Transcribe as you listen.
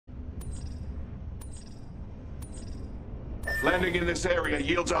Landing in this area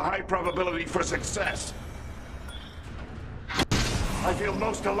yields a high probability for success. I feel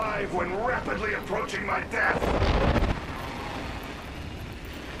most alive when rapidly approaching my death.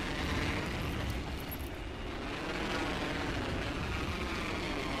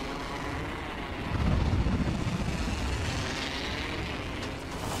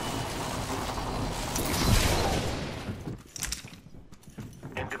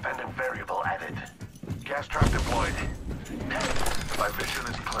 Independent variable added. Gas trap deployed. My vision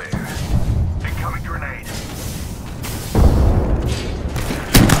is clear. Incoming grenade.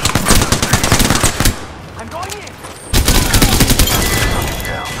 I'm going in!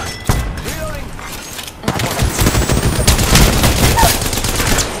 Down. Reloading!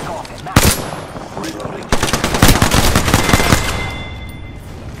 Go off his map. Reloading.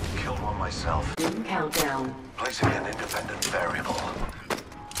 Killed one myself. Countdown. Placing an independent variable.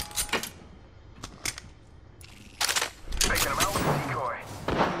 Taking him out with a decoy.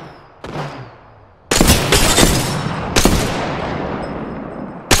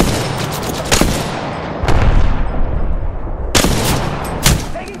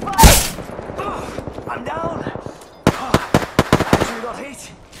 Taking fire! I'm down! Actually got hit.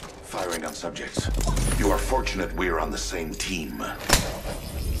 Firing on subjects. You are fortunate we're on the same team.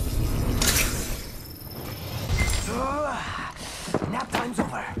 Nap time's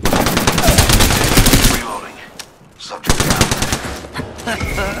over. Reloading. Subject down.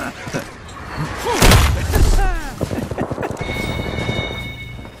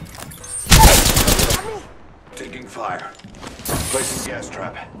 Taking fire. Placing gas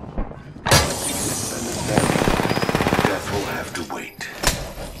trap. Death will have to wait.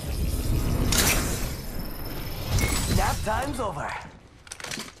 Nap time's over.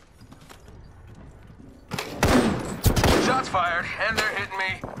 Shots fired, and they're hitting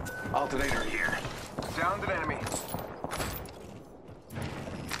me. Alternator here. Downed an enemy.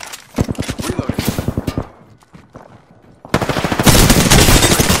 Reloading.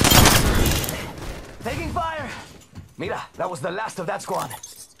 Taking fire! Mira, that was the last of that squad.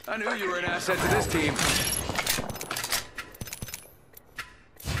 I knew you were an asset to this team.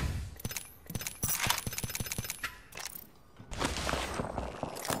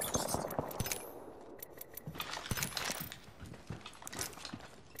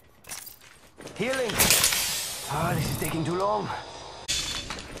 Healing! Oh, this is taking too long.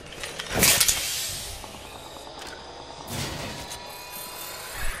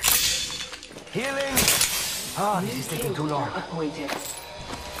 Healing! Oh, this is taking too long. Appointed.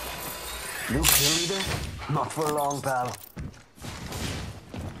 New kill leader? Not for long, pal.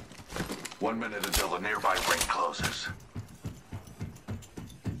 1 minute until the nearby ring closes.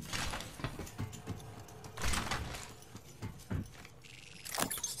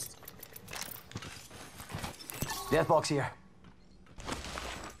 Death box here.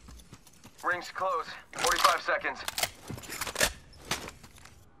 Rings close. 45 seconds.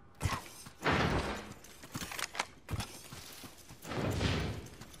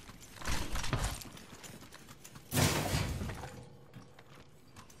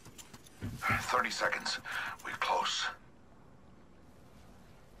 Seconds. We're close.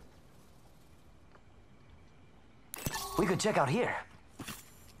 We could check out here.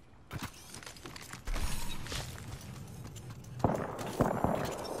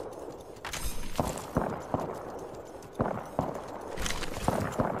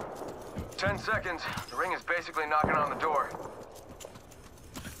 Seconds. The ring is basically knocking on the door.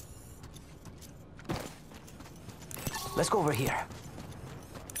 Let's go over here.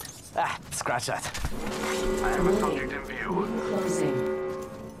 Ah, scratch that. I have a subject in view. Closing.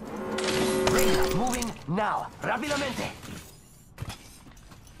 Ring moving now. Rápidamente.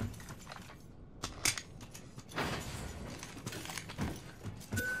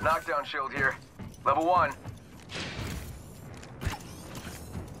 Knockdown shield here. Level 1.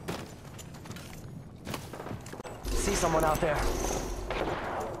 See someone out there.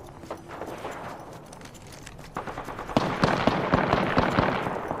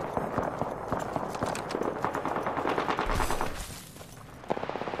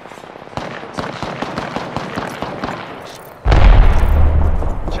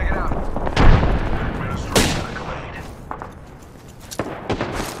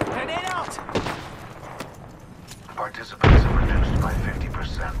 Participants are reduced by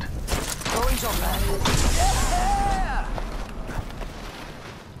 50%. Going so fast. Yeah!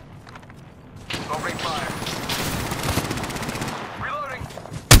 Opening fire. Reloading.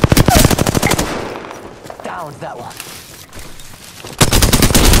 Down that one.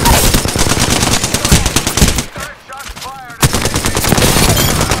 Shots fired.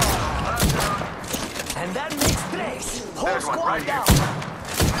 And that makes 3. Whole There's one squad right here. down.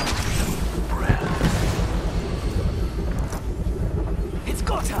 It's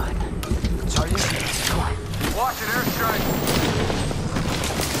go time. Sergeant, come on. Watch an airstrike.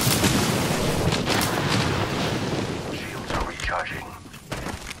 Shields are recharging.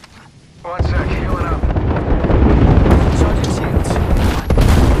 One sec, healing up. Sergeant Shields.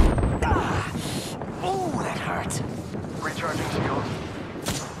 Ah. Oh, that hurt. Recharging shields.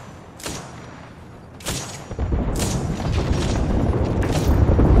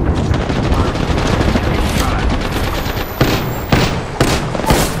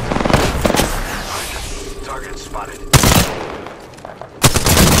 Target spotted.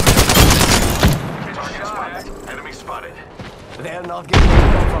 Target spotted. Enemy spotted. They're not getting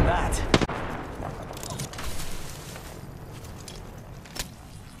anything from that.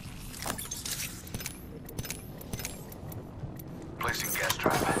 Placing gas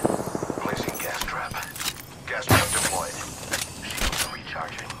trap. Placing gas trap. Gas trap deployed. Shields are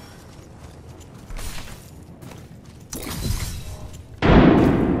recharging.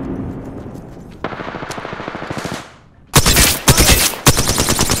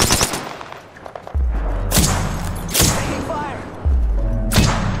 Taking fire.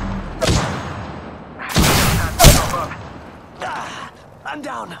 Ah, I'm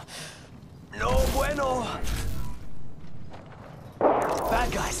down. No bueno.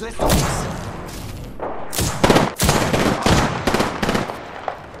 Bad guys, let's do this.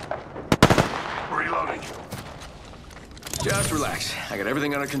 Reloading. Just relax. I got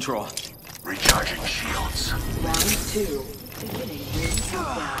everything under control. Recharging shields. Round 2. Beginning ring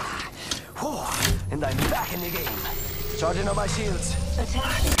countdown. Whew, and I'm back in the game. Charging on my shields. Attention.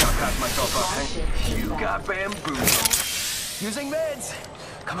 Gotta patch myself up, Hank. You got bamboozled. Using meds.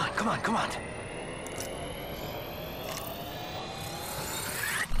 Come on, come on, come on.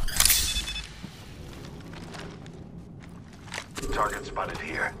 Target spotted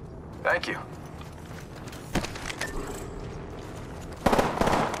here. Thank you.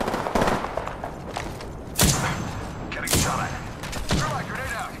 Getting shot at. Throw my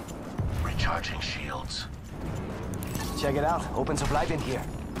grenade out. Recharging shields. Check it out. Open supply bin here.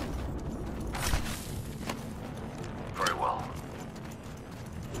 Very well.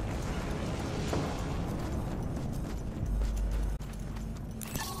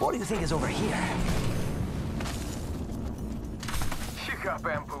 What do you think is over here? You got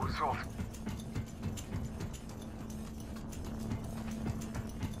bamboozled.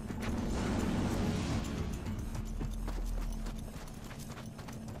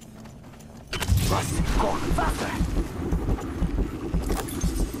 Rust, go faster.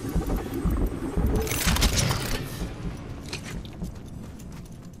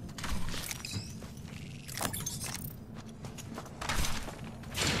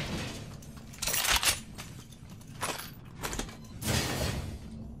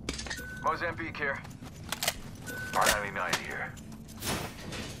 Mozambique here. R99 here.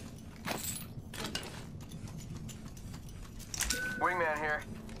 Wingman here.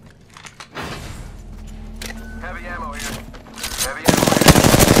 Heavy ammo here. Heavy ammo here.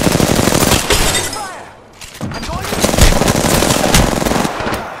 Fire! I'm going in.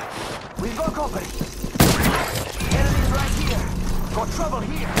 We've got company. Enemies right here. Got trouble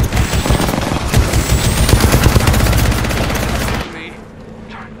here. Me.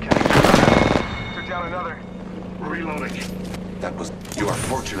 Took down another. Reloading. That was... You are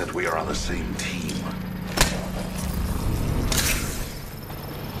fortunate we are on the same team.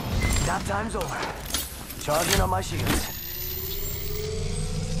 Nap time's over. Charging on my shields.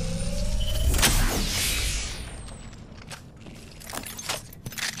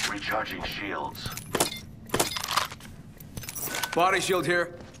 Recharging shields. Body shield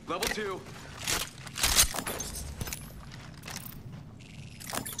here. Level 2.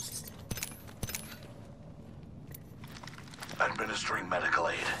 Administering medical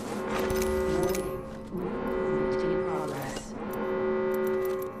aid. In progress.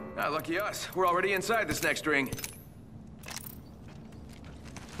 Ah, lucky us. We're already inside this next ring.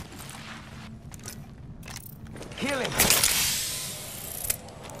 Healing.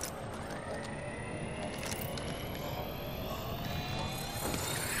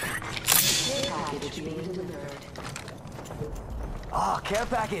 Package being delivered. Oh, care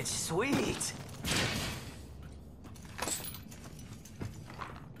package. Sweet.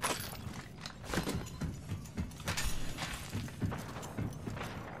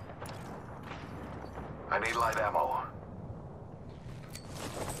 I need light ammo.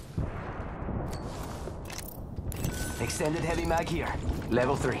 Extended heavy mag here.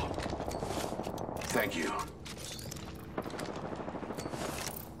 Level 3. Thank you.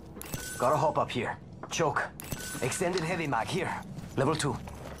 Gotta hop up here. Choke. Extended heavy mag here. Level 2.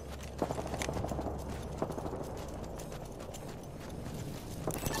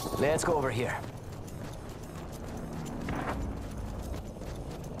 Let's go over here.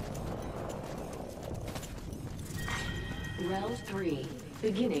 Round 3.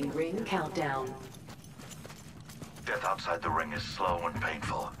 Beginning ring countdown. Death outside the ring is slow and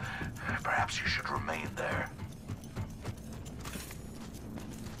painful. Perhaps you should remain there.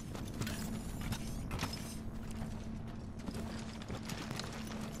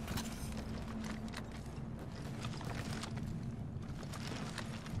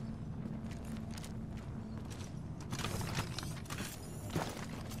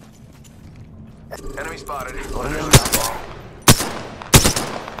 Enemy spotted. Got an enemy.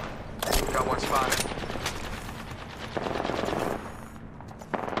 Got one spotted.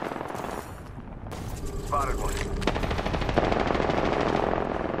 Spotted one.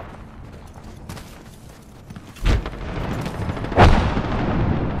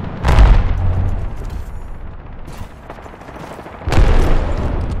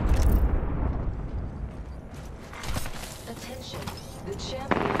 Attention. The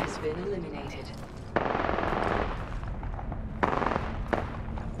champion has been eliminated.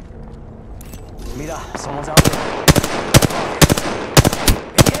 Mira, someone's out there.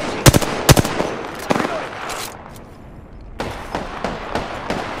 Engaging. Reloading.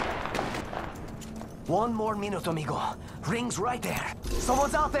 One more minute, amigo. Ring's right there.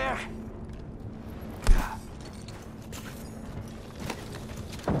 Someone's out there.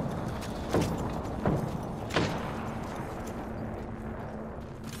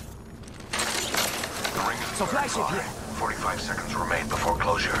 The ring is So very flagship far. here. 45 seconds remain before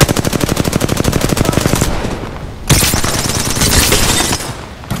closure.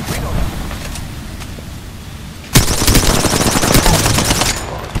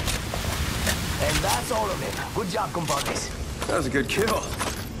 And that's all of him. Good job, compadres. That was a good kill.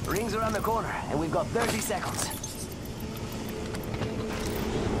 Ring's around the corner, and we've got 30 seconds.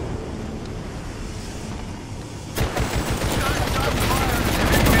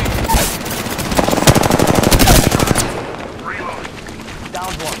 Reloading.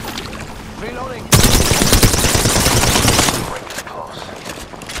 Down one. Reloading. The ring is close.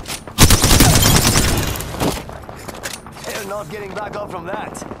 They're not getting back up from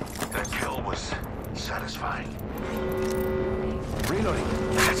that. That kill was satisfying. Reloading.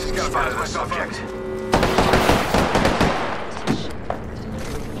 I just gotta find my subject. subject.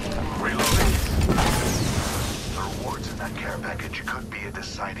 Reloading. The rewards in that care package could be a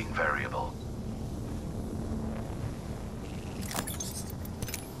deciding variable.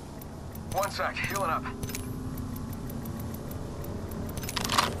 One sec, healing up.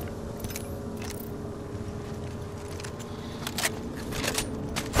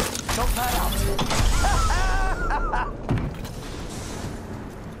 Don't pad out.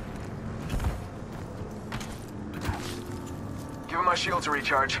 Give him my shield to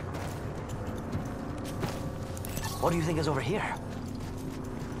recharge. What do you think is over here?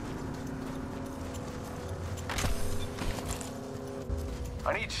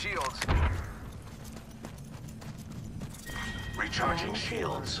 I need shields. Recharging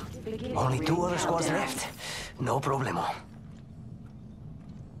shields. Beginning Only ring 2 other squads countdown. left. No problemo.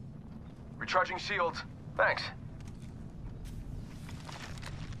 Recharging shields. Thanks.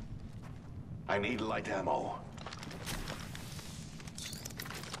 I need light ammo.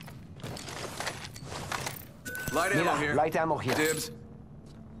 Light ammo Mira, here. light ammo here. Dibs.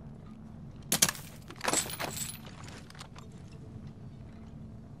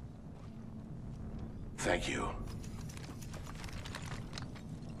 Thank you.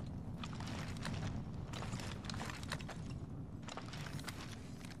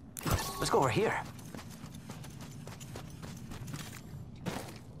 Let's go over here.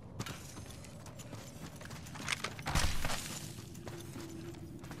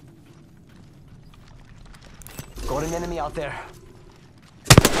 Got an enemy out there.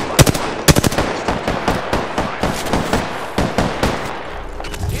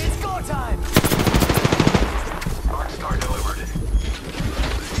 It's go time! Rockstar delivered.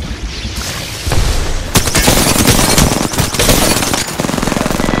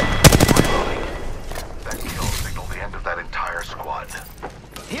 Reloading. That kill signaled the end of that entire squad.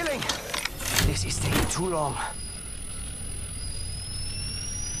 Healing! This is taking too long.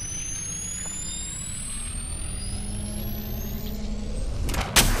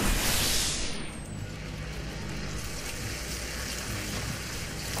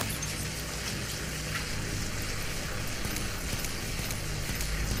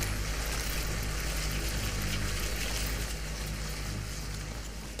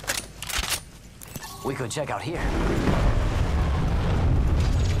 We could check out here.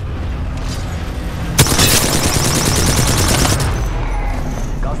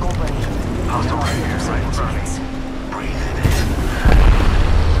 Got company. Hostile right here, right in front of me. Breathe it in.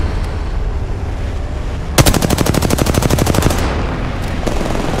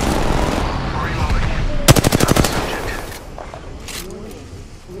 Reloading. Top subject.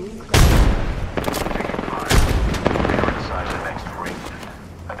 Taking fire. We are inside the next ring.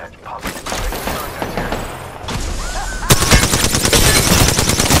 A net positive contact here.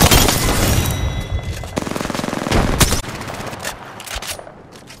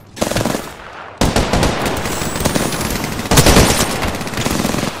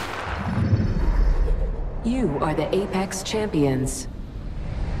 You are the Apex Champions.